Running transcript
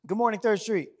Good morning, Third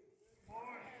Street.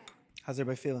 How's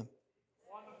everybody feeling?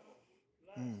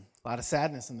 A lot of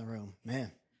sadness in the room, man.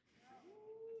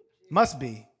 Must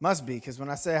be, because when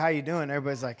I say how you doing,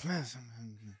 everybody's like, man,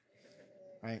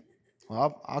 right?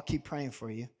 Well, I'll keep praying for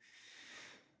you.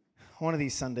 One of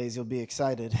these Sundays you'll be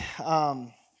excited. But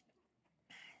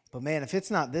man, if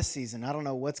it's not this season, I don't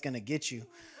know what's going to get you.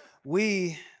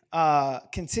 We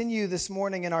continue this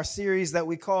morning in our series that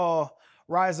we call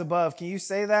Rise Above. Can you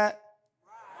say that?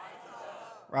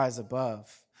 Rise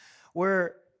Above.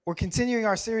 We're continuing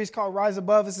our series called Rise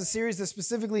Above. It's a series that's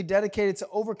specifically dedicated to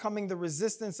overcoming the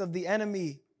resistance of the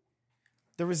enemy,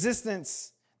 the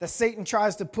resistance that Satan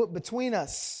tries to put between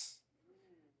us,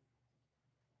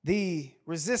 the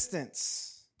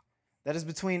resistance that is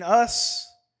between us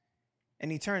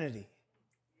and eternity.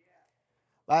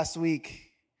 Last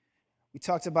week, we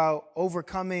talked about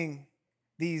overcoming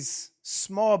these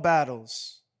small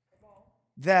battles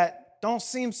that don't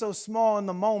seem so small in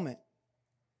the moment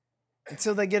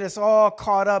until they get us all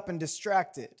caught up and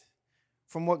distracted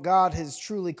from what God has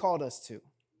truly called us to.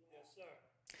 Yes, sir.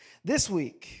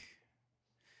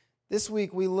 This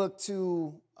week we look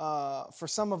to, for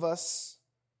some of us,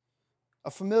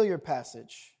 a familiar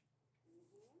passage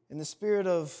in the spirit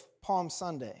of Palm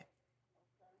Sunday,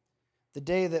 the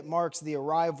day that marks the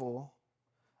arrival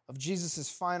of Jesus'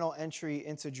 final entry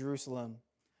into Jerusalem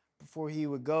before he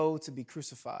would go to be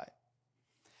crucified.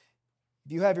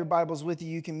 If you have your Bibles with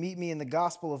you, you can meet me in the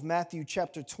Gospel of Matthew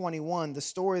chapter 21. The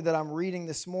story that I'm reading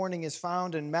this morning is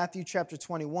found in Matthew chapter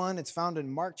 21. It's found in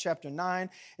Mark chapter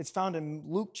 9. It's found in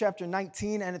Luke chapter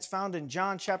 19. And it's found in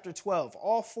John chapter 12.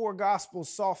 All four Gospels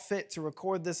saw fit to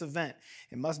record this event.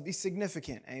 It must be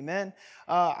significant. Amen.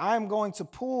 I'm going to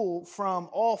pull from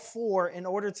all four in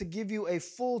order to give you a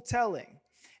full telling.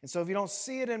 And so if you don't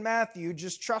see it in Matthew,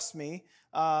 just trust me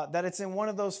that it's in one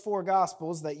of those four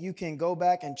Gospels that you can go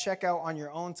back and check out on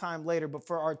your own time later. But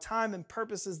for our time and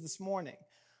purposes this morning,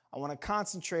 I want to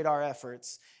concentrate our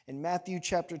efforts in Matthew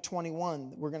chapter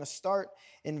 21. We're going to start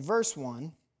in verse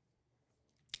 1,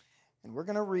 and we're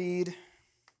going to read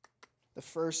the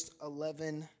first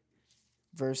 11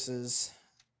 verses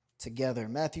together.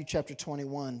 Matthew chapter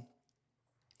 21,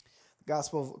 the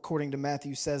Gospel according to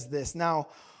Matthew says this: Now,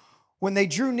 when they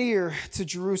drew near to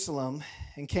Jerusalem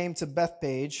and came to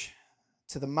Bethphage,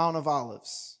 to the Mount of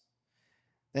Olives,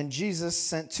 then Jesus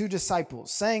sent two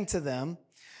disciples, saying to them,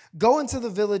 Go into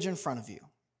the village in front of you,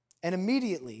 and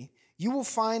immediately you will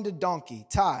find a donkey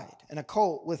tied and a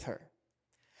colt with her.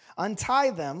 Untie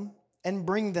them and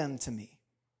bring them to me.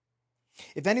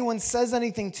 If anyone says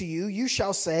anything to you, you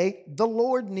shall say, The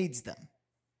Lord needs them,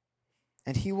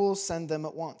 and he will send them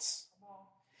at once.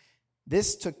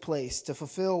 This took place to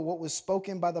fulfill what was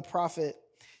spoken by the prophet,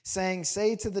 saying,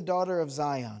 Say to the daughter of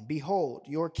Zion, Behold,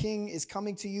 your king is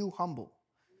coming to you humble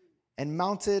and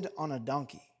mounted on a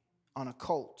donkey, on a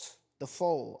colt, the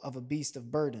foal of a beast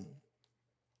of burden.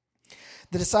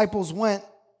 The disciples went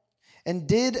and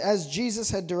did as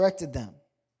Jesus had directed them.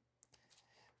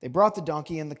 They brought the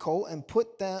donkey and the colt and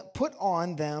put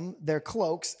on them their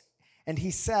cloaks, and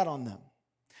he sat on them.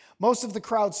 Most of the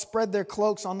crowd spread their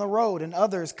cloaks on the road, and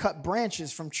others cut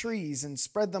branches from trees and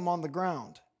spread them on the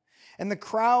ground. And the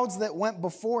crowds that went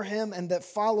before him and that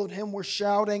followed him were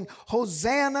shouting,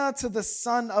 Hosanna to the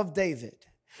Son of David.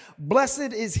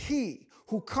 Blessed is he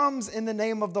who comes in the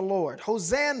name of the Lord.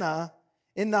 Hosanna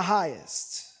in the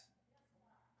highest.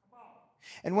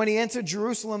 And when he entered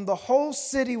Jerusalem, the whole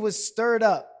city was stirred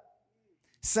up,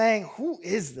 saying, Who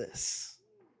is this?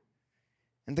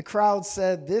 And the crowd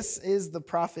said, This is the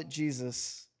prophet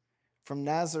Jesus from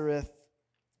Nazareth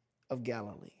of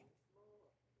Galilee.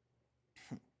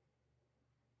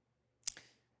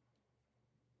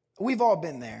 We've all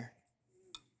been there.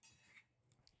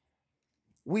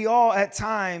 We all at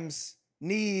times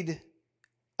need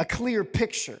a clear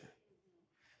picture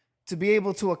to be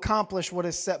able to accomplish what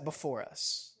is set before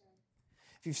us.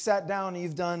 If you've sat down and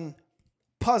you've done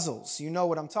puzzles, you know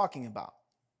what I'm talking about.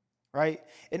 Right?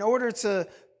 In order to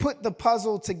put the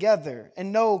puzzle together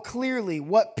and know clearly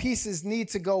what pieces need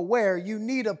to go where, you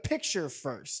need a picture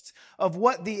first of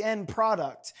what the end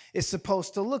product is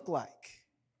supposed to look like.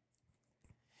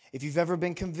 If you've ever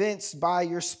been convinced by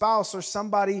your spouse or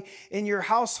somebody in your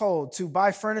household to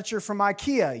buy furniture from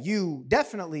IKEA, you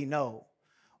definitely know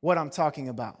what I'm talking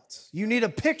about. You need a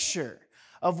picture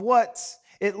of what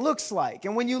it looks like.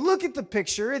 And when you look at the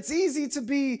picture, it's easy to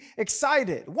be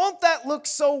excited. Won't that look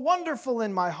so wonderful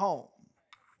in my home?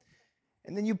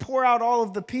 And then you pour out all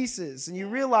of the pieces and you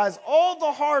realize all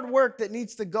the hard work that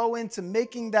needs to go into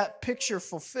making that picture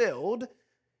fulfilled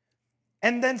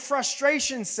And then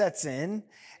frustration sets in,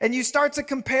 and you start to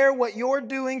compare what you're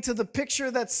doing to the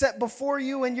picture that's set before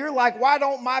you, and you're like, why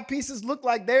don't my pieces look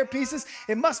like their pieces?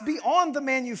 It must be on the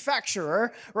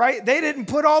manufacturer, right? They didn't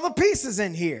put all the pieces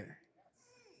in here.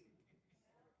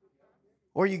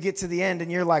 Or you get to the end,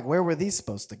 and you're like, where were these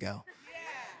supposed to go?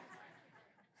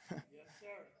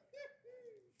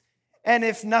 And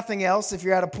if nothing else, if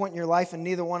you're at a point in your life and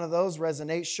neither one of those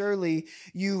resonate, surely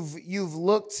you've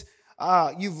looked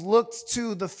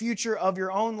to the future of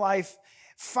your own life,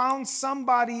 found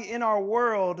somebody in our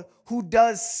world who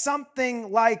does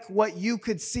something like what you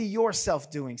could see yourself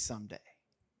doing someday.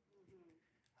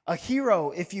 A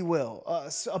hero, if you will,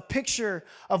 a picture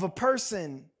of a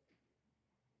person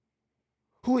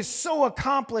who is so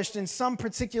accomplished in some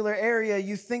particular area,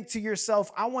 you think to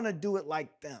yourself, I want to do it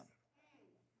like them.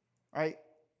 Right?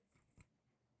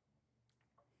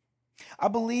 I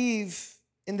believe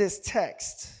in this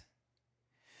text,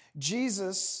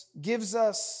 Jesus gives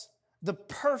us the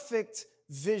perfect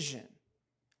vision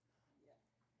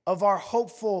of our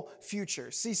hopeful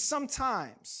future. See,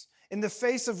 sometimes in the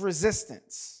face of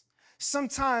resistance,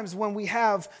 sometimes when we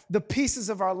have the pieces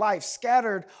of our life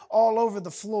scattered all over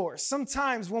the floor,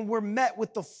 sometimes when we're met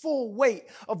with the full weight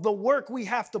of the work we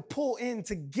have to pull in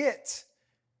to get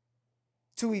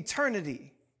to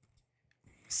eternity,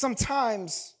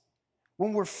 sometimes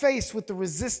when we're faced with the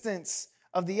resistance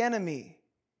of the enemy,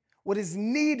 what is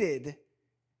needed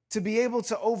to be able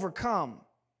to overcome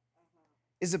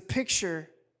is a picture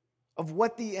of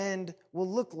what the end will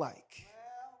look like.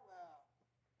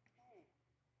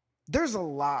 There's a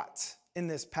lot in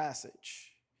this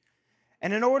passage.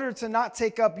 And in order to not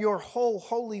take up your whole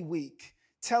Holy Week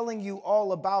telling you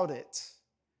all about it,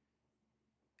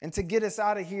 and to get us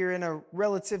out of here in a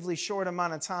relatively short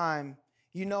amount of time,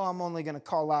 you know I'm only going to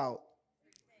call out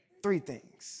 3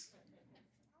 things.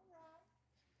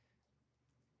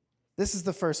 This is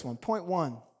the first one. Point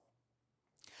 1.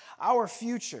 Our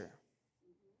future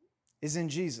is in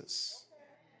Jesus.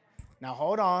 Now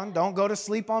hold on. Don't go to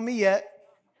sleep on me yet.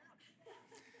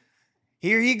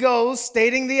 Here he goes,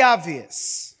 stating the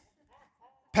obvious.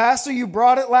 Pastor, you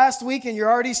brought it last week and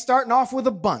you're already starting off with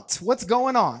a bunt. What's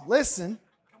going on? Listen.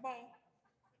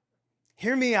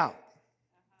 Hear me out.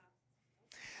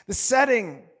 The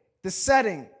setting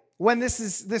when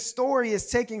this story is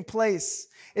taking place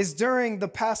is during the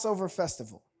Passover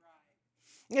festival.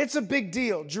 It's a big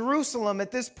deal. Jerusalem at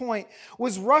this point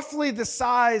was roughly the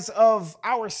size of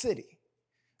our city,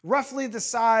 roughly the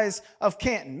size of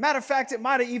Canton. Matter of fact, it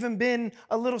might have even been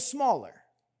a little smaller,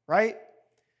 right?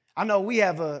 I know we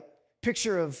have a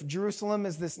picture of Jerusalem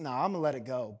as this. No, I'm going to let it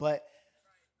go. But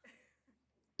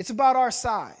it's about our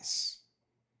size.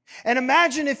 And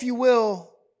imagine, if you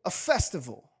will, a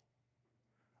festival,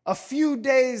 a few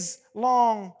days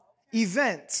long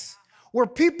event where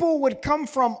people would come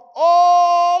from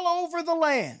all over the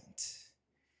land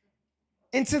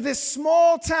into this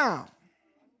small town.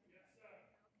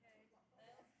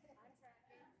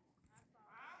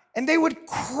 And they would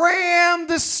cram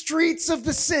the streets of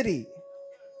the city.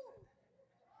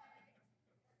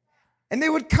 And they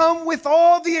would come with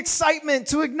all the excitement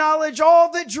to acknowledge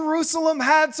all that Jerusalem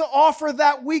had to offer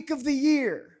that week of the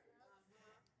year.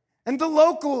 And the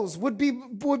locals would be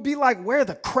like, where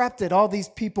the crap did all these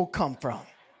people come from?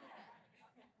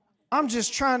 I'm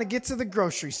just trying to get to the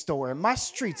grocery store and my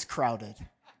street's crowded.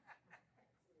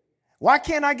 Why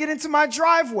can't I get into my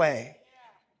driveway?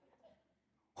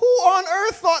 Who on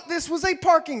earth thought this was a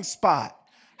parking spot?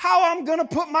 How I'm going to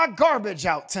put my garbage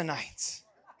out tonight?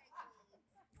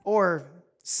 Or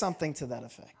something to that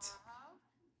effect.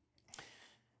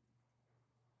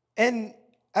 And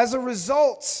as a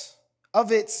result of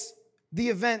the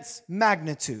event's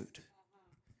magnitude,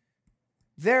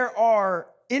 there are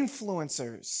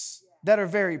influencers that are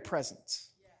very present,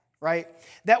 right?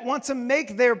 That want to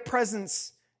make their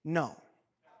presence known.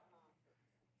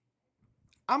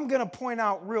 I'm going to point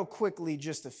out real quickly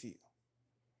just a few.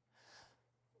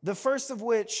 The first of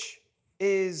which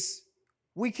is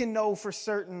we can know for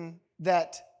certain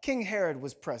that King Herod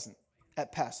was present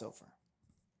at Passover.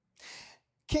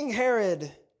 King Herod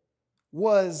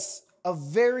was a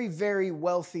very, very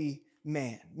wealthy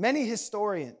man. Many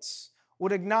historians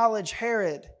would acknowledge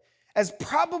Herod as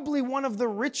probably one of the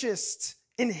richest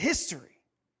in history.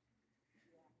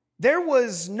 There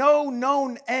was no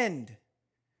known end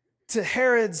to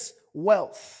Herod's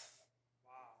wealth.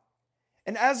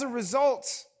 And as a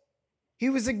result, he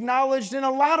was acknowledged in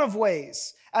a lot of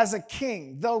ways as a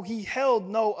king, though he held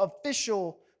no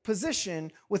official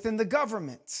position within the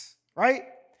government, right?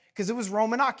 Because it was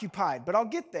Roman occupied, but I'll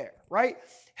get there, right?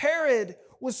 Herod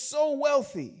was so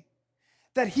wealthy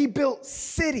that he built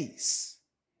cities.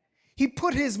 He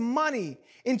put his money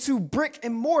into brick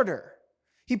and mortar.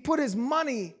 He put his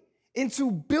money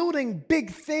into building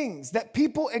big things that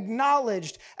people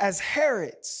acknowledged as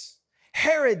Herod's.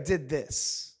 Herod did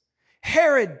this.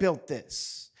 Herod built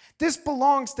this. This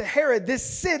belongs to Herod. This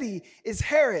city is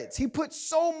Herod's. He put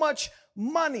so much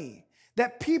money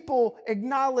that people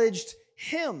acknowledged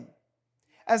him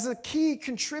as a key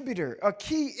contributor, a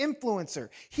key influencer.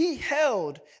 He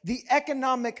held the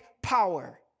economic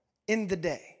power in the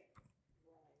day.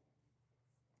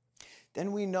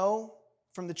 Then we know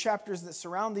from the chapters that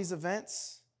surround these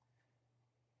events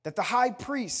that the high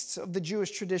priest of the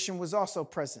Jewish tradition was also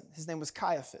present. His name was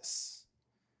Caiaphas.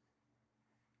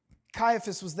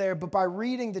 Caiaphas was there, but by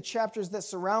reading the chapters that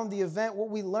surround the event, what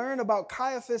we learn about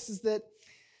Caiaphas is that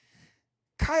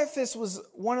Caiaphas was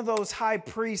one of those high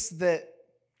priests that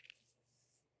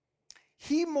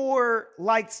he more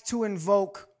liked to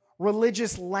invoke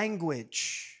religious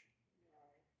language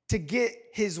to get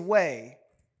his way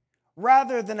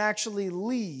rather than actually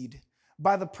lead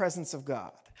by the presence of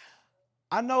God.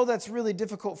 I know that's really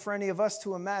difficult for any of us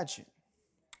to imagine.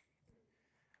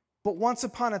 But once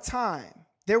upon a time,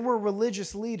 there were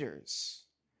religious leaders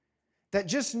that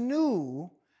just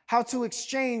knew how to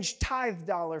exchange tithe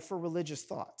dollar for religious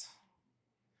thought.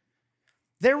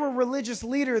 There were religious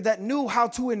leaders that knew how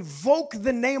to invoke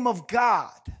the name of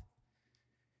God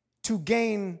to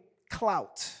gain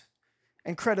clout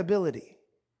and credibility.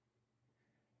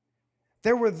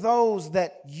 There were those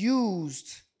that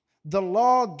used the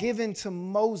law given to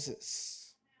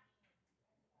Moses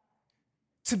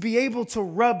to be able to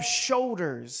rub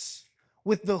shoulders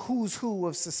with the who's who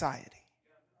of society.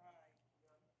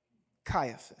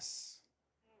 Caiaphas.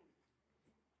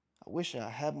 I wish I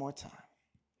had more time.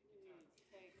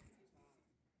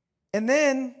 And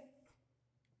then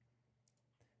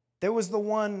there was the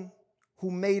one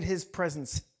who made his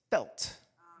presence felt.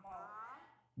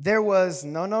 There was,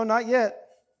 not yet.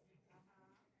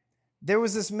 There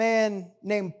was this man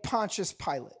named Pontius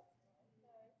Pilate.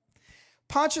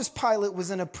 Pontius Pilate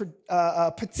was in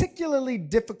a particularly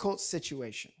difficult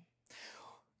situation.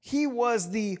 He was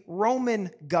the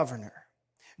Roman governor.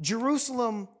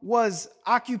 Jerusalem was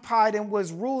occupied and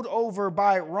was ruled over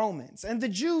by Romans, and the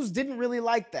Jews didn't really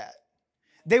like that.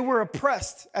 They were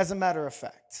oppressed, as a matter of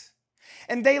fact.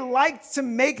 And they liked to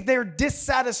make their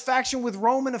dissatisfaction with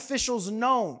Roman officials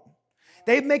known.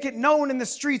 They'd make it known in the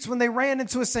streets when they ran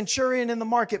into a centurion in the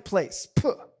marketplace.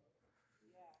 Puh.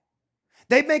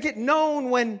 They'd make it known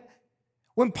when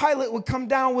Pilate would come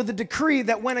down with a decree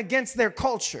that went against their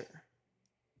culture.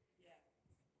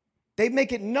 They'd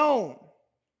make it known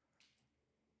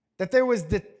that there was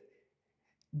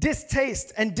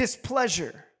distaste and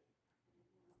displeasure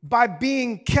by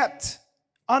being kept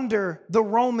under the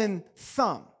Roman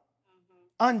thumb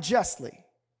unjustly.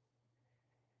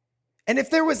 And if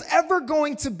there was ever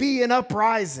going to be an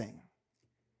uprising,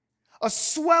 a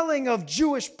swelling of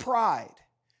Jewish pride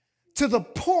to the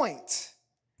point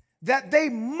that they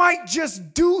might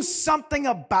just do something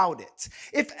about it,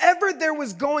 if ever there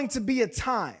was going to be a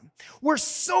time where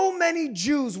so many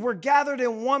Jews were gathered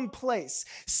in one place,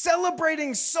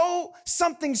 celebrating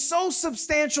something so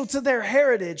substantial to their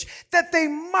heritage that they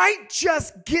might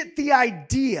just get the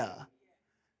idea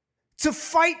to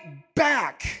fight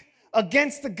back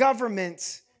against the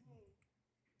government,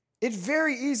 it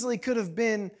very easily could have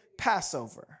been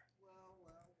Passover.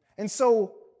 And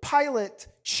so Pilate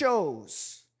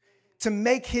chose to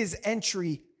make his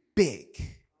entry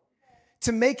big,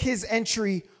 to make his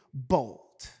entry bold.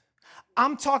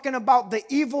 I'm talking about the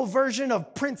evil version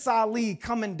of Prince Ali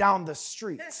coming down the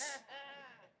streets.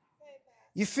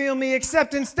 You feel me?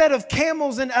 Except instead of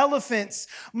camels and elephants,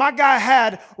 my guy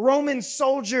had Roman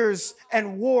soldiers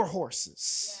and war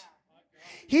horses.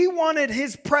 He wanted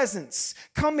his presence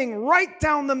coming right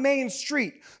down the main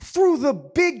street through the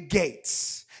big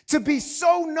gates to be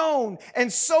so known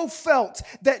and so felt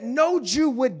that no Jew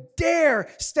would dare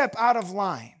step out of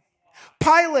line.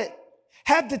 Pilate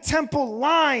had the temple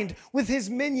lined with his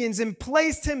minions and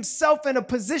placed himself in a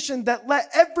position that let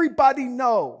everybody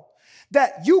know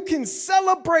that you can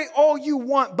celebrate all you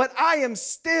want, but I am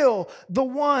still the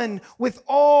one with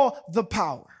all the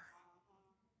power.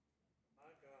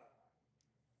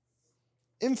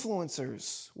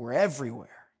 Influencers were everywhere.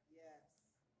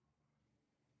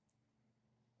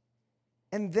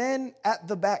 And then at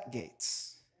the back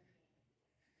gates,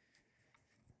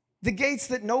 the gates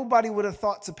that nobody would have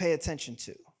thought to pay attention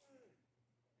to,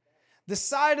 the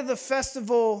side of the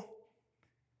festival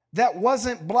that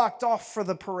wasn't blocked off for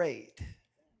the parade.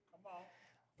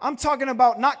 I'm talking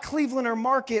about not Cleveland or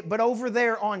Market, but over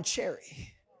there on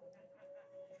Cherry.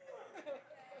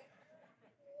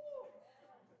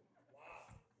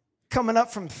 coming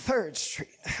up from 3rd Street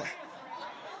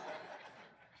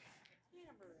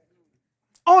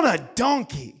on a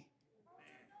donkey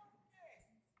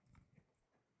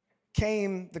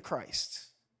came the Christ,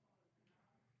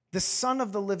 the Son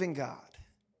of the living God.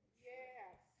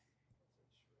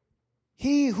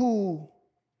 He who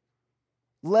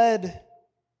led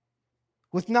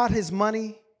with not his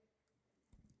money,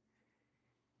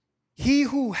 he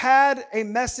who had a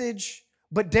message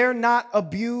but dare not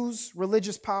abuse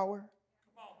religious power,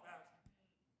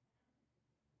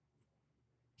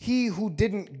 he who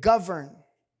didn't govern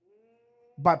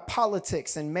by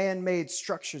politics and man-made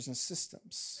structures and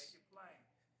systems,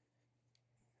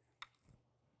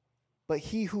 but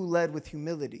he who led with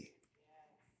humility,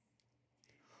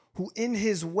 who in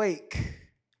his wake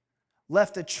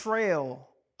left a trail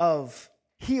of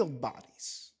healed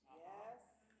bodies,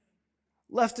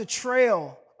 left a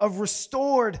trail of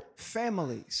restored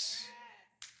families,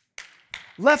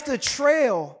 left a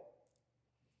trail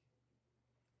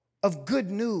of good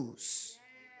news.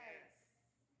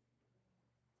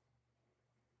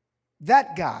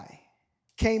 That guy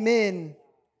came in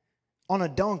on a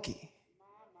donkey.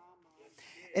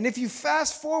 And if you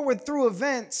fast forward through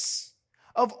events,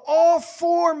 of all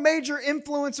 4 major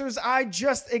influencers I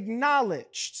just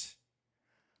acknowledged,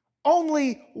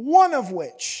 only one of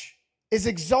which is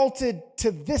exalted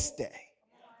to this day.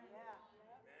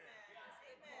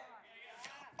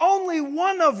 Only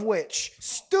one of which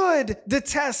stood the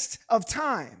test of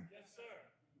time.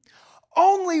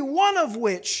 Only one of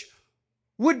which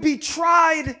would be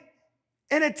tried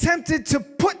and attempted to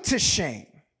put to shame,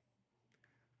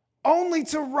 only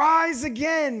to rise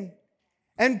again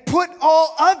and put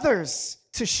all others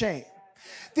to shame.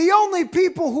 The only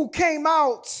people who came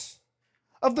out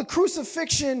of the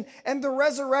crucifixion and the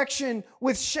resurrection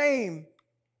with shame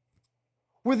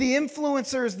were the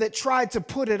influencers that tried to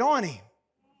put it on him.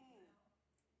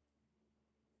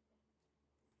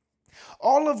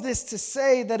 All of this to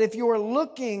say that if you're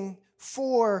looking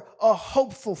for a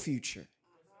hopeful future,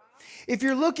 if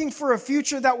you're looking for a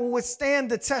future that will withstand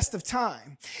the test of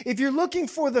time, if you're looking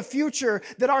for the future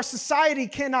that our society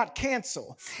cannot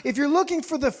cancel, if you're looking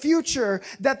for the future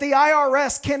that the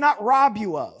IRS cannot rob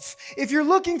you of, if you're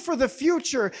looking for the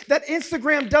future that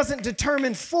Instagram doesn't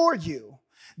determine for you,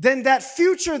 then that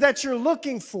future that you're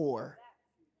looking for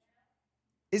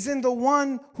is in the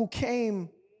one who came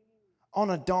on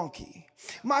a donkey.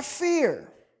 My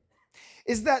fear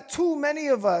is that too many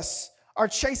of us are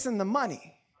chasing the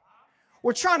money.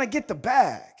 We're trying to get the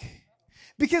bag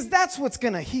because that's what's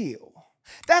going to heal.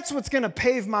 That's what's going to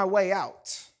pave my way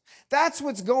out. That's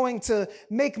what's going to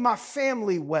make my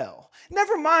family well.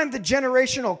 Never mind the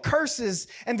generational curses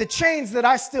and the chains that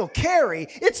I still carry.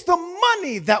 It's the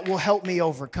money that will help me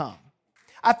overcome.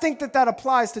 I think that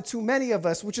applies to too many of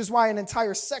us, which is why an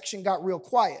entire section got real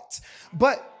quiet.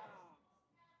 But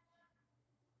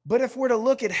if we're to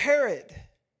look at Herod,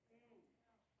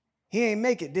 he ain't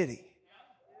make it, did he?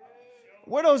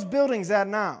 Where are those buildings at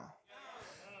now?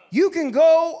 You can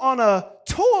go on a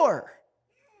tour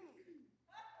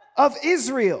of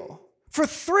Israel for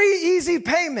 3 easy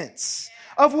payments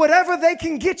of whatever they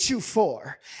can get you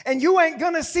for. And you ain't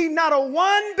going to see not a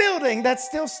one building that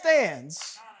still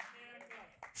stands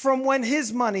from when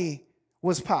his money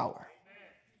was power.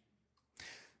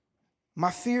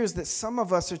 My fear is that some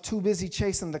of us are too busy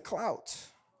chasing the clout.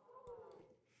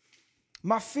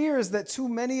 My fear is that too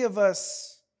many of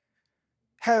us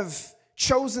have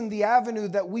chosen the avenue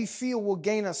that we feel will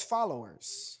gain us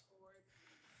followers.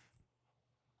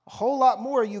 A whole lot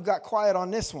more you got quiet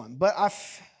on this one, but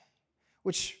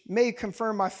which may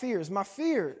confirm my fears. My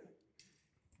fear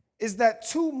is that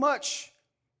too much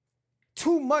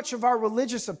of our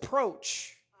religious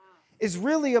approach is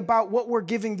really about what we're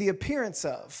giving the appearance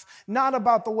of, not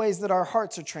about the ways that our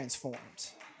hearts are transformed.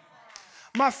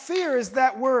 My fear is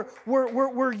that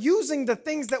we're using the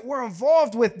things that we're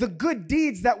involved with, the good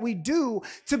deeds that we do,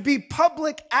 to be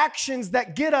public actions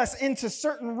that get us into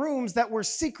certain rooms that we're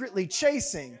secretly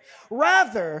chasing,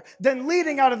 rather than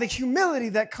leading out of the humility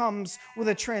that comes with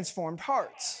a transformed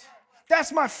heart.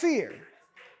 That's my fear.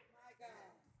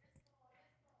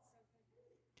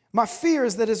 My fear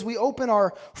is that as we open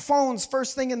our phones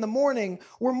first thing in the morning,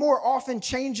 we're more often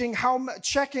checking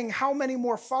how many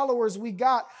more followers we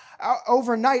got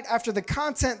overnight after the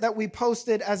content that we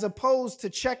posted, as opposed to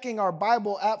checking our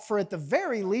Bible app for, at the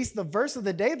very least, the verse of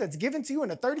the day that's given to you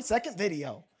in a 30-second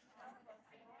video.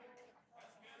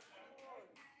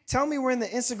 Tell me we're in the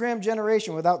Instagram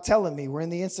generation without telling me we're in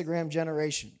the Instagram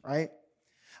generation, right?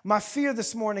 My fear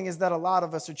this morning is that a lot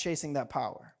of us are chasing that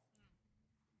power.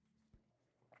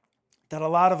 That a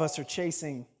lot of us are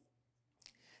chasing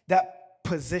that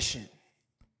position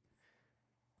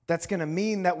that's going to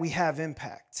mean that we have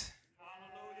impact.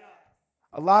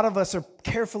 A lot of us are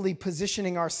carefully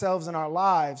positioning ourselves in our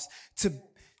lives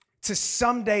to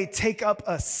someday take up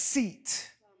a seat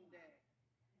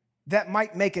that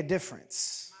might make a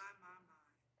difference.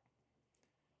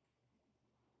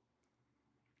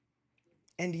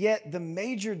 And yet the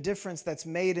major difference that's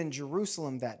made in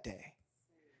Jerusalem that day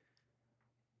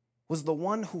was the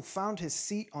one who found his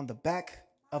seat on the back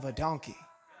of a donkey.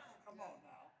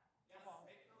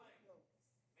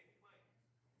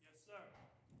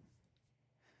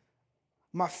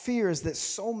 My fear is that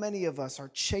so many of us are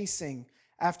chasing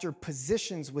after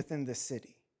positions within the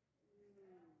city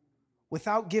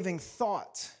without giving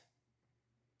thought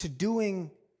to doing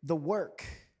the work,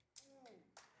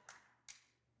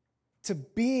 to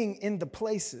being in the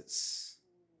places,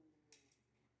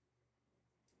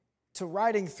 to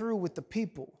riding through with the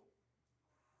people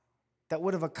that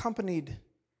would have accompanied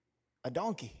a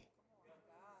donkey.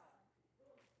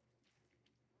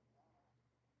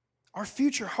 Our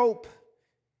future hope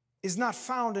is not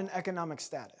found in economic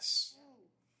status.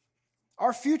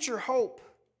 Our future hope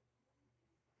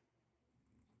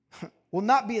will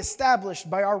not be established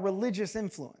by our religious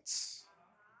influence.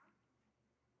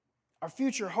 Our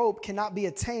future hope cannot be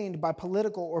attained by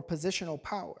political or positional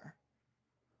power.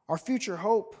 Our future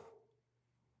hope,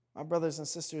 my brothers and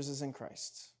sisters, is in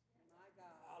Christ.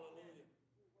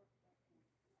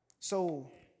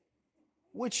 So,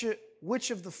 which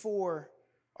of the four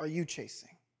are you chasing?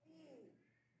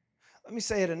 Let me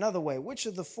say it another way. Which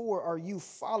of the four are you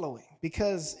following?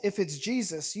 Because if it's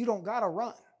Jesus, you don't got to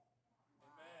run.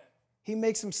 He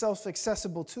makes himself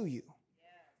accessible to you.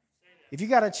 If you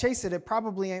got to chase it, it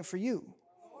probably ain't for you.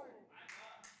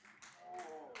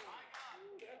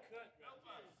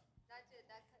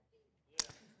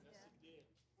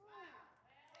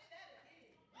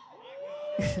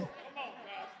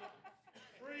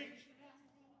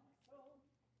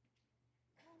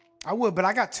 I would, but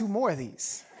I got two more of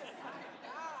these.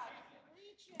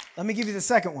 Let me give you the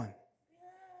second one.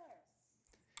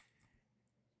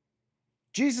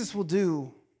 Jesus will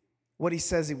do what he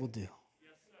says he will do.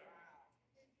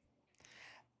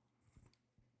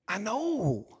 I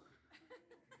know.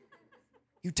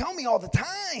 You tell me all the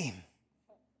time.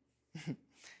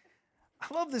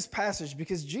 I love this passage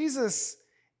because Jesus,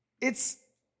 it's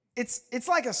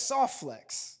like a soft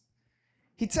flex.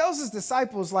 He tells his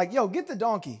disciples, like, yo, get the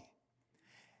donkey.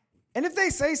 And if they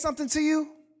say something to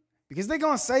you, because they're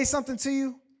going to say something to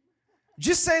you,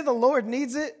 just say the Lord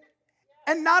needs it.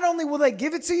 And not only will they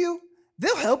give it to you,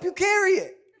 they'll help you carry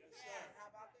it.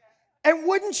 And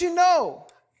wouldn't you know,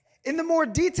 in the more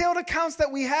detailed accounts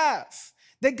that we have,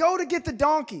 they go to get the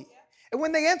donkey. And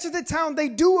when they enter the town, they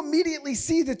do immediately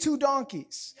see the two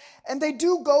donkeys. And they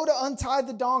do go to untie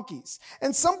the donkeys.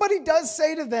 And somebody does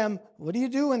say to them, what are you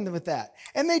doing with that?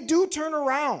 And they do turn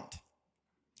around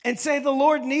and say, the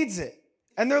Lord needs it.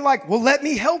 And they're like, well, let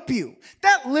me help you.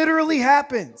 That literally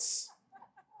happens.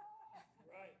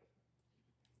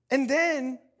 And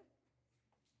then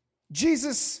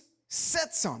Jesus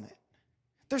sits on it.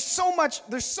 There's so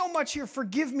much here.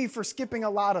 Forgive me for skipping a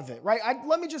lot of it, right?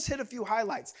 Let me just hit a few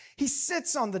highlights. He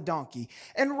sits on the donkey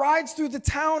and rides through the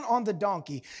town on the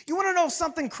donkey. You want to know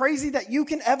something crazy that you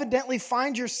can evidently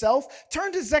find yourself?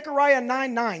 Turn to Zechariah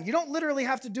 9:9. You don't literally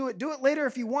have to do it. Do it later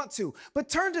if you want to. But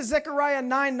turn to Zechariah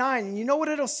 9:9, and you know what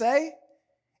it'll say?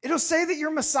 It'll say that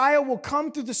your Messiah will come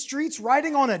through the streets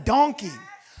riding on a donkey.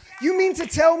 You mean to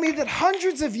tell me that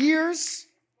hundreds of years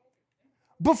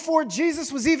before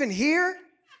Jesus was even here,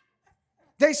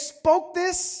 they spoke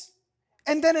this,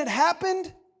 and then it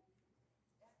happened?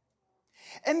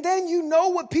 And then you know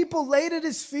what people laid at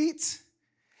his feet?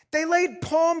 They laid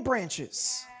palm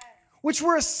branches, which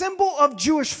were a symbol of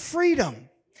Jewish freedom.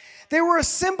 They were a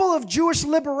symbol of Jewish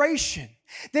liberation.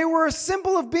 They were a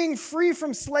symbol of being free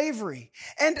from slavery.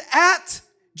 And at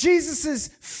Jesus'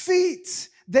 feet,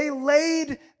 they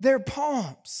laid their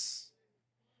palms.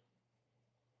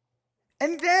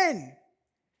 And then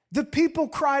the people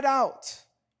cried out.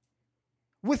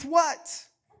 With what?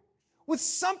 With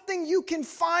something you can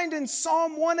find in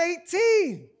Psalm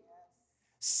 118.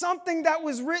 Something that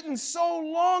was written so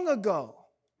long ago.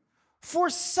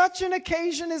 For such an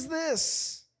occasion as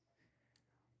this.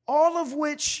 All of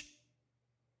which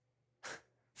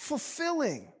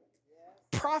fulfilling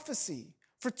prophecy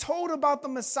foretold about the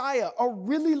Messiah a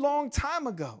really long time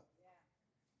ago.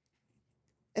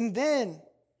 And then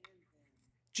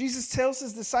Jesus tells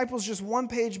his disciples just one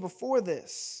page before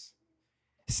this.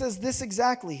 He says this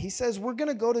exactly. He says, we're going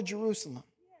to go to Jerusalem.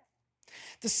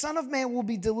 The Son of Man will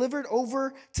be delivered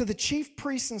over to the chief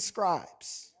priests and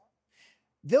scribes.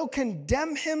 they'll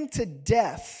condemn him to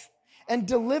death and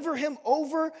deliver him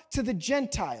over to the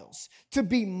Gentiles to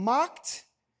be mocked,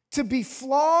 to be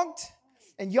flogged.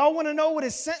 And y'all want to know what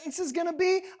his sentence is going to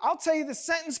be? I'll tell you the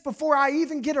sentence before I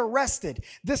even get arrested.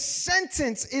 The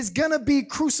sentence is going to be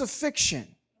crucifixion.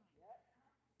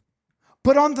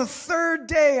 But on the third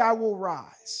day, I will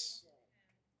rise.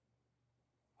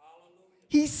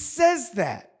 He says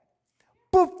that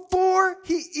before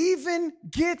he even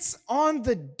gets on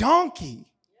the donkey.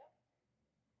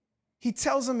 He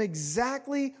tells him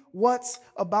exactly what's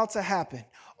about to happen.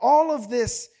 All of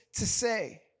this to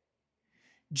say,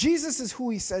 Jesus is who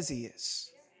he says he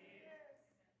is.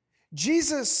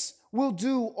 Jesus will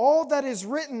do all that is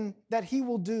written that he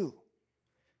will do.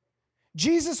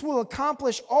 Jesus will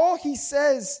accomplish all he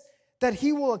says that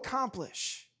he will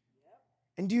accomplish.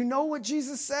 And do you know what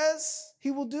Jesus says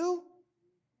he will do?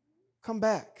 Come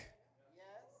back.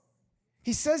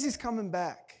 He says he's coming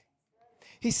back.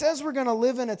 He says we're going to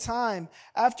live in a time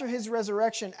after his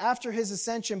resurrection, after his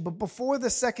ascension, but before the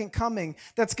second coming,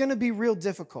 that's going to be real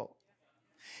difficult.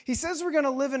 He says we're going to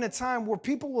live in a time where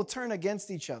people will turn against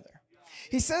each other.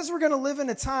 He says we're going to live in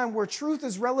a time where truth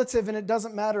is relative and it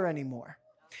doesn't matter anymore.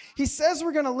 He says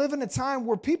we're going to live in a time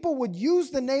where people would use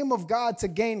the name of God to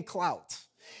gain clout.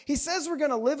 He says we're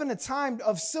going to live in a time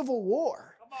of civil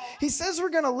war. He says we're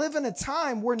going to live in a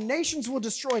time where nations will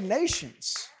destroy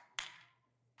nations.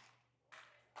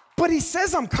 But he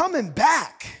says, I'm coming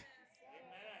back.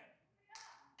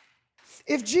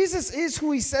 If Jesus is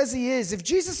who he says he is, if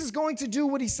Jesus is going to do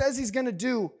what he says he's going to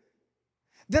do,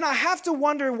 then I have to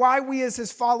wonder why we as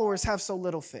his followers have so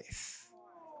little faith.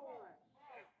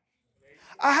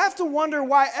 I have to wonder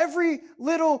why every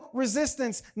little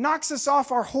resistance knocks us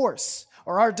off our horse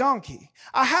or our donkey.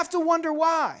 I have to wonder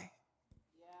why.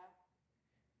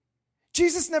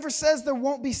 Jesus never says there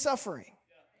won't be suffering.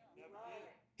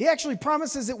 He actually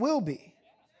promises it will be.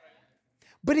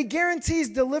 But he guarantees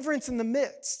deliverance in the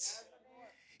midst.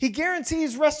 He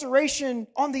guarantees restoration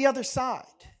on the other side.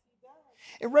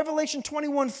 In Revelation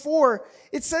 21:4,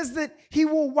 it says that he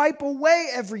will wipe away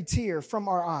every tear from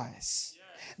our eyes.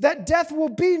 That death will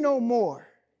be no more.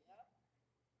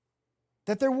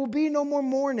 That there will be no more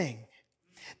mourning.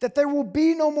 That there will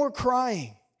be no more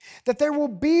crying. That there will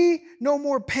be no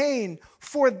more pain.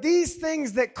 For these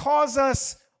things that cause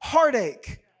us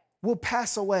heartache will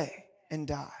pass away and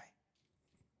die.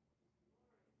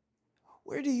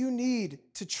 Where do you need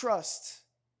to trust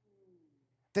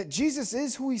that Jesus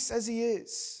is who he says he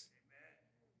is?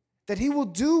 That he will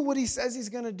do what he says he's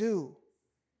going to do.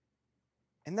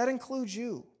 And that includes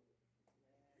you.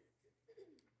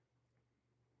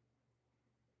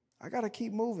 I got to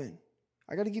keep moving.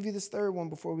 I got to give you this third one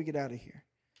before we get out of here.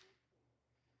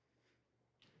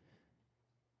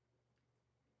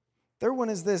 Third one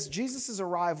is this: Jesus'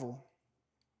 arrival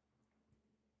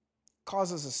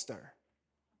causes a stir.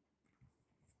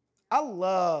 I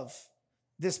love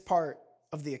this part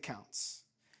of the accounts.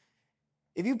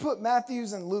 If you put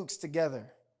Matthew's and Luke's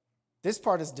together, this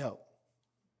part is dope.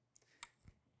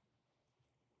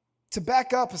 To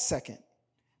back up a second,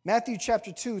 Matthew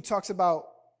chapter 2 talks about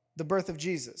the birth of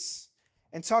Jesus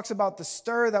and talks about the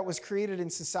stir that was created in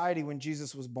society when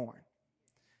Jesus was born.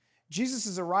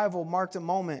 Jesus' arrival marked a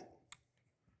moment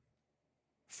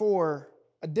for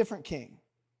a different king,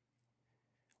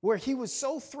 where he was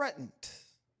so threatened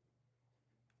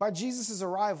by Jesus'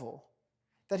 arrival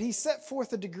that he set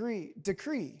forth a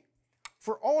decree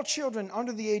for all children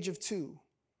under the age of 2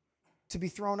 to be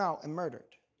thrown out and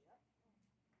murdered,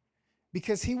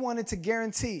 because he wanted to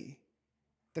guarantee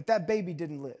that that baby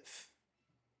didn't live.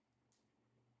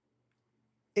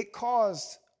 It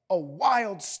caused a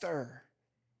wild stir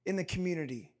in the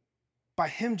community by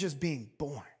him just being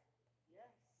born.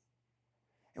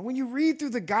 And when you read through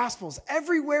the Gospels,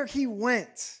 everywhere he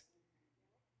went,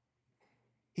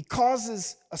 he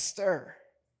causes a stir.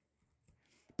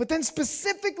 But then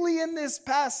specifically in this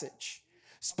passage,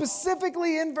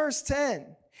 specifically in verse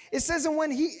 10, it says, and when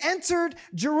he entered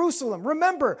Jerusalem,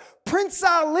 remember, Prince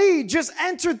Ali just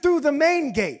entered through the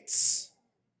main gates.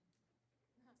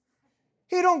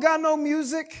 He don't got no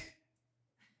music.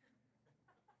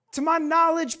 To my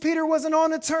knowledge, Peter wasn't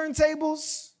on the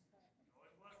turntables.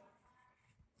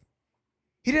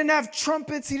 He didn't have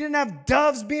trumpets. He didn't have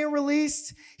doves being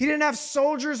released. He didn't have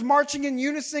soldiers marching in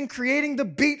unison, creating the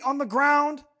beat on the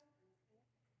ground.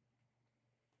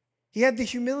 He had the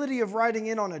humility of riding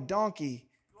in on a donkey.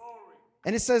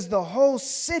 And it says the whole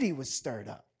city was stirred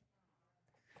up.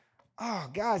 Oh,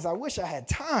 guys, I wish I had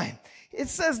time. It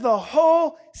says the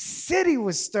whole city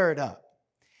was stirred up.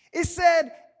 It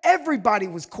said everybody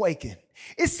was quaking.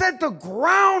 It said the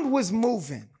ground was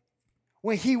moving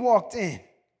when he walked in.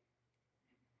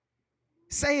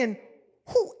 saying,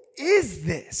 who is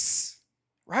this?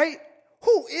 Right?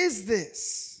 Who is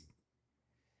this?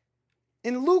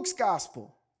 In Luke's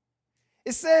gospel,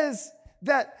 it says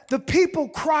that the people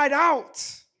cried out.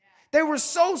 They were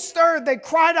so stirred, they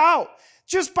cried out.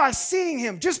 Just by seeing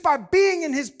him, just by being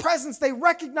in his presence, they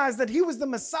recognized that he was the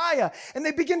Messiah. And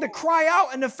they began to cry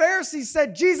out. And the Pharisees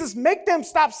said, Jesus, make them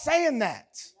stop saying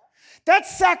that.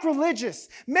 That's sacrilegious.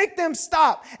 Make them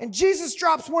stop. And Jesus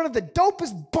drops one of the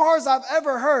dopest bars I've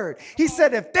ever heard. He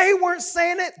said, if they weren't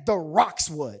saying it, the rocks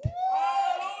would.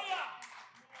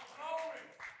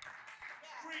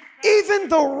 Even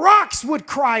the rocks would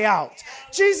cry out.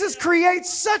 Jesus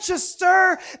creates such a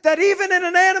stir that even an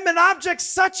inanimate object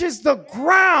such as the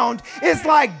ground is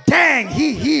like, dang,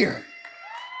 he here.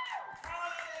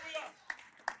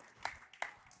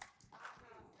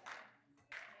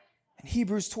 And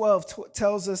Hebrews 12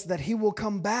 tells us that he will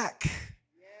come back.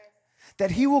 That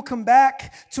he will come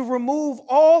back to remove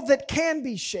all that can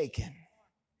be shaken.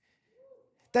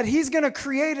 That he's going to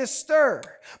create a stir.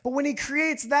 But when he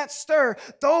creates that stir,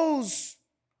 those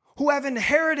who have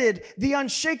inherited the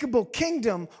unshakable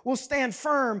kingdom will stand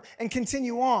firm and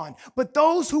continue on. But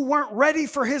those who weren't ready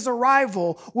for his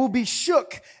arrival will be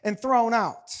shook and thrown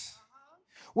out.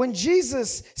 When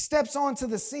Jesus steps onto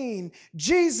the scene,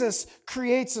 Jesus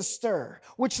creates a stir,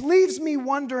 which leaves me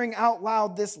wondering out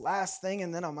loud this last thing,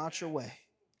 and then I'm out your way.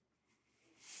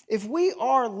 If we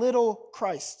are little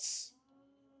Christs,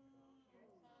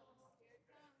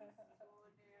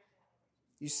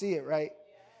 you see it, right?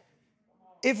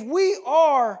 If we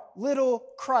are little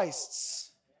Christs,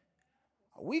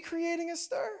 are we creating a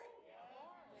stir?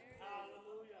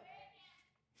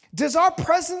 Does our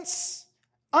presence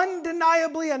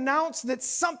undeniably announce that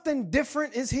something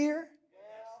different is here?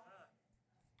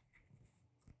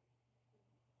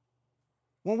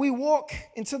 When we walk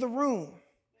into the room,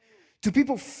 do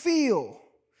people feel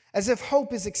as if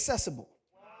hope is accessible?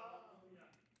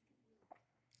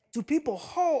 Do people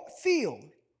feel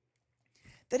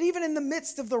that even in the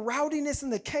midst of the rowdiness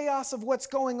and the chaos of what's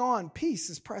going on, peace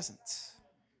is present?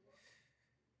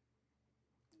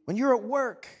 When you're at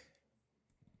work,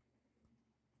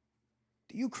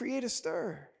 do you create a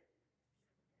stir?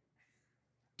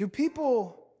 Do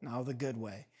people, no, the good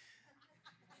way.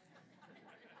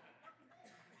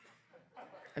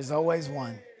 There's always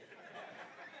one.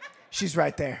 She's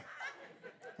right there.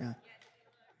 Yeah.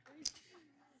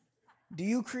 Do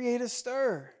you create a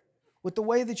stir with the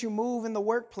way that you move in the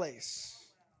workplace?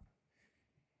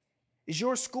 Is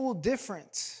your school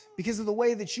different because of the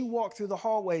way that you walk through the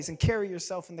hallways and carry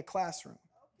yourself in the classroom?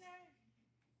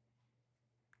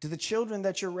 Do the children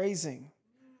that you're raising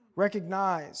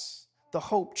recognize the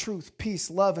hope, truth, peace,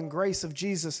 love, and grace of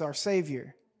Jesus, our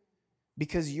Savior,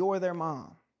 because you're their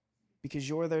mom, because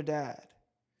you're their dad?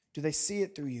 Do they see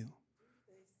it through you?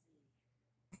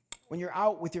 When you're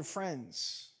out with your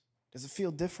friends, does it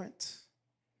feel different?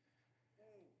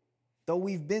 Though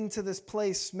we've been to this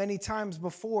place many times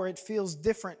before, it feels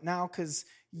different now because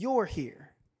you're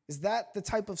here. Is that the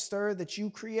type of stir that you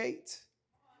create?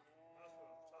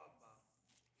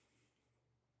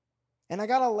 And I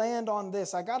got to land on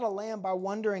this. I got to land by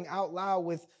wondering out loud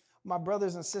with my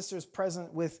brothers and sisters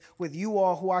present, with you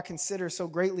all who I consider so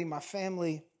greatly my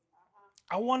family.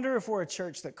 I wonder if we're a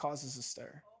church that causes a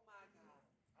stir.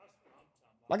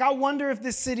 Like, I wonder if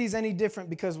this city's any different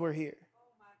because we're here.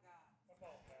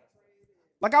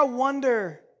 Like, I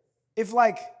wonder if,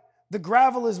 like, the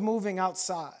gravel is moving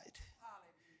outside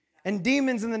and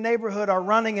demons in the neighborhood are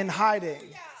running and hiding,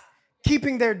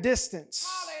 keeping their distance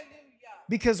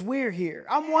because we're here.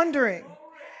 I'm wondering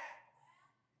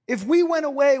if we went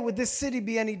away, would this city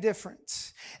be any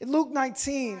different? In Luke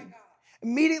 19,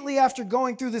 immediately after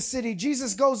going through the city,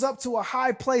 Jesus goes up to a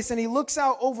high place and he looks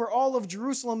out over all of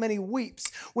Jerusalem and he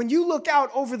weeps. When you look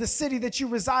out over the city that you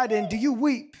reside in, do you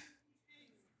weep?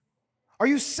 Are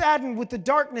you saddened with the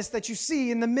darkness that you see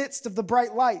in the midst of the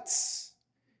bright lights?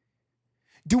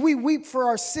 Do we weep for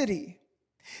our city?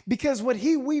 Because what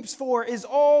he weeps for is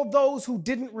all those who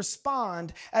didn't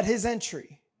respond at his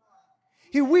entry.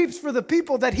 He weeps for the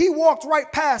people that he walked right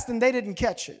past and they didn't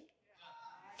catch it.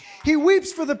 He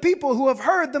weeps for the people who have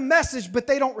heard the message, but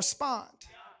they don't respond.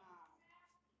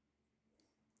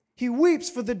 He weeps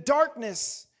for the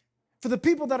darkness, for the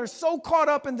people that are so caught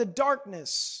up in the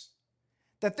darkness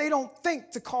that they don't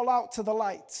think to call out to the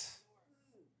light.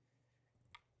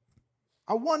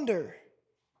 I wonder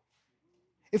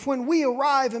if when we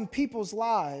arrive in people's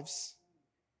lives,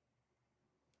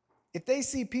 if they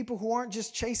see people who aren't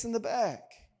just chasing the bag.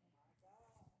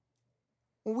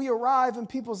 When we arrive in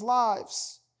people's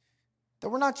lives, that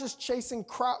we're not just chasing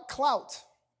clout,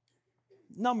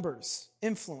 numbers,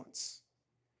 influence,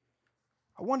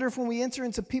 I wonder if when we enter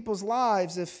into people's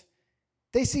lives, if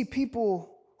they see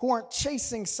people who aren't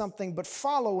chasing something but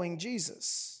following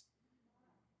Jesus.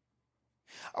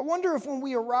 I wonder if when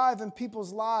we arrive in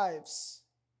people's lives,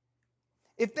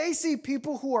 if they see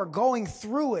people who are going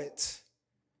through it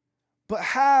but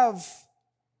have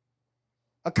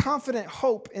a confident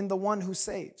hope in the one who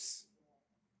saves.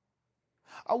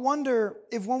 I wonder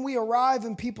if when we arrive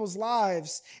in people's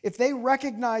lives, if they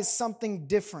recognize something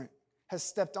different has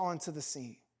stepped onto the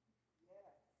scene.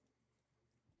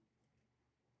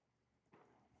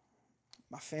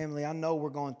 My family, I know we're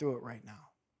going through it right now.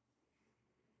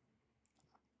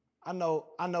 I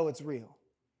know it's real.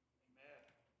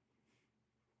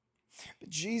 But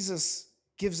Jesus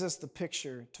gives us the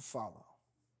picture to follow.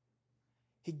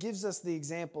 He gives us the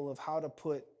example of how to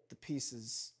put the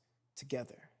pieces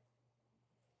together.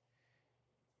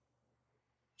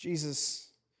 Jesus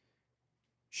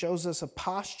shows us a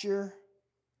posture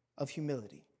of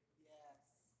humility.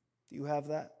 Do you have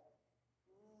that?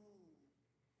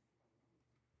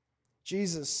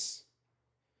 Jesus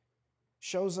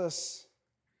shows us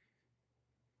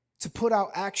to put out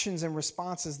actions and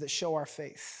responses that show our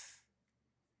faith.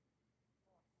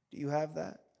 Do you have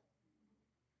that?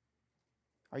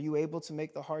 Are you able to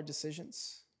make the hard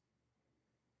decisions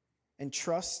and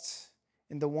trust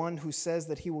in the one who says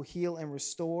that he will heal and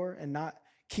restore and not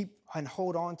keep and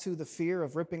hold on to the fear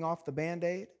of ripping off the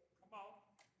Band-Aid?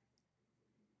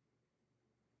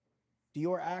 Do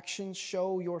your actions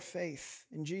show your faith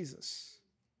in Jesus?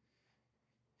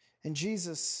 And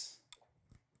Jesus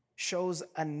shows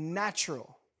a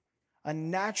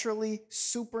naturally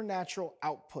supernatural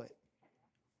output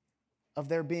of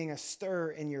there being a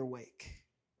stir in your wake.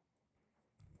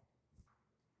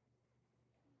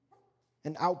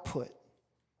 An output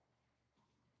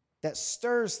that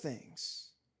stirs things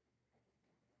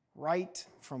right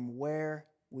from where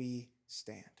we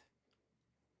stand.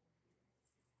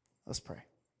 Let's pray.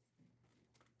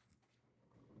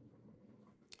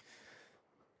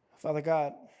 Father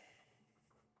God,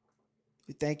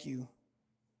 we thank you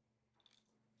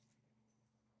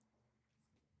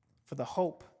for the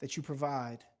hope that you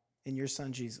provide in your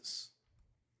Son, Jesus.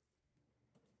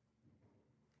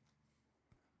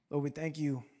 Lord, we thank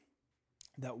you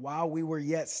that while we were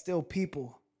yet still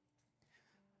people,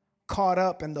 caught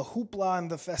up in the hoopla and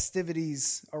the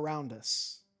festivities around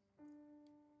us,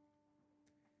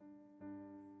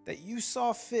 that you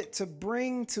saw fit to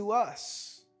bring to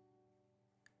us,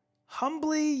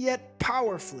 humbly yet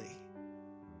powerfully,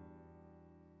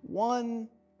 one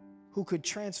who could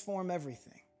transform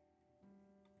everything.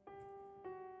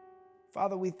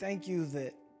 Father, we thank you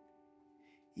that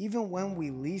even when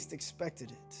we least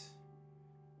expected it,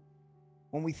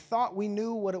 when we thought we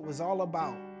knew what it was all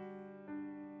about,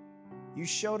 you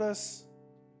showed us,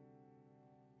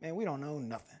 man, we don't know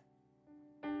nothing.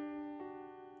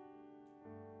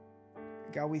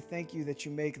 God, we thank you that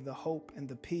you make the hope and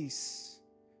the peace,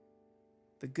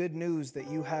 the good news that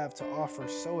you have to offer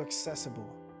so accessible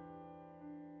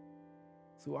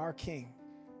through our King,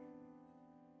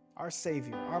 our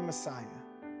Savior, our Messiah,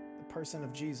 the person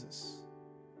of Jesus.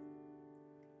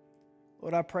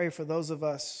 Lord, I pray for those of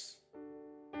us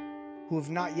who have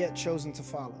not yet chosen to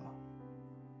follow,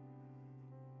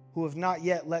 who have not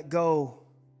yet let go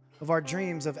of our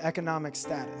dreams of economic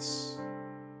status,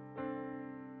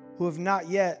 who have not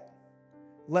yet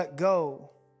let go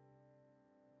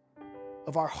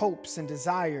of our hopes and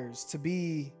desires to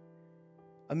be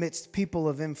amidst people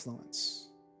of influence.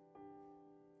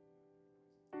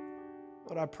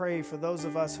 Lord, I pray for those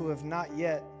of us who have not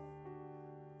yet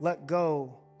let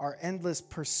go our endless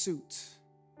pursuit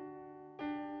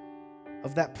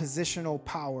of that positional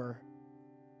power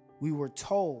we were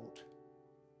told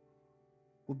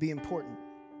would be important.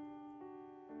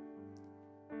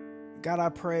 God, I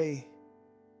pray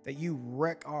that you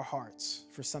wreck our hearts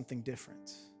for something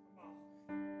different.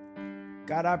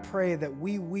 God, I pray that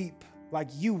we weep like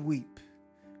you weep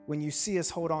when you see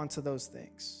us hold on to those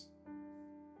things.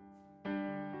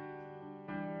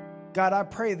 God, I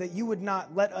pray that you would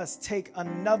not let us take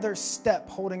another step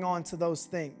holding on to those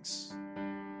things,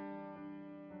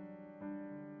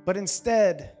 but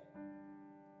instead,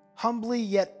 humbly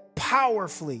yet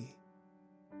powerfully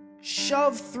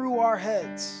shove through our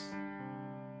heads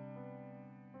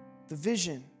the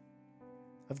vision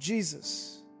of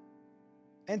Jesus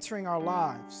entering our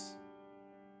lives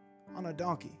on a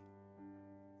donkey.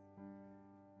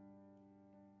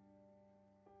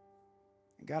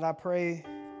 And God, I pray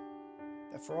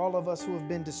that for all of us who have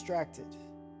been distracted,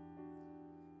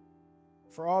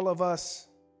 for all of us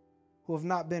who have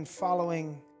not been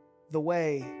following the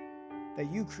way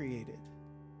that you created,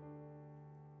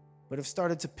 but have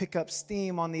started to pick up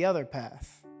steam on the other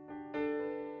path.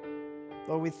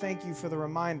 Lord, we thank you for the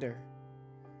reminder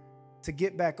to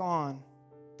get back on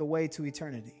the way to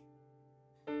eternity.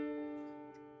 And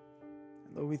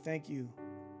Lord, we thank you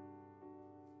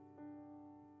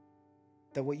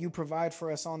that what you provide for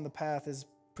us on the path is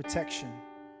protection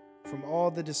from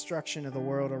all the destruction of the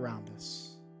world around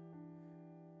us.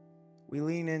 We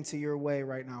lean into your way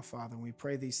right now, Father, and we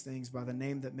pray these things by the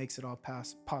name that makes it all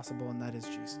possible, and that is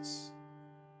Jesus.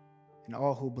 And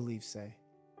all who believe say,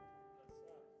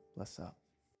 bless up.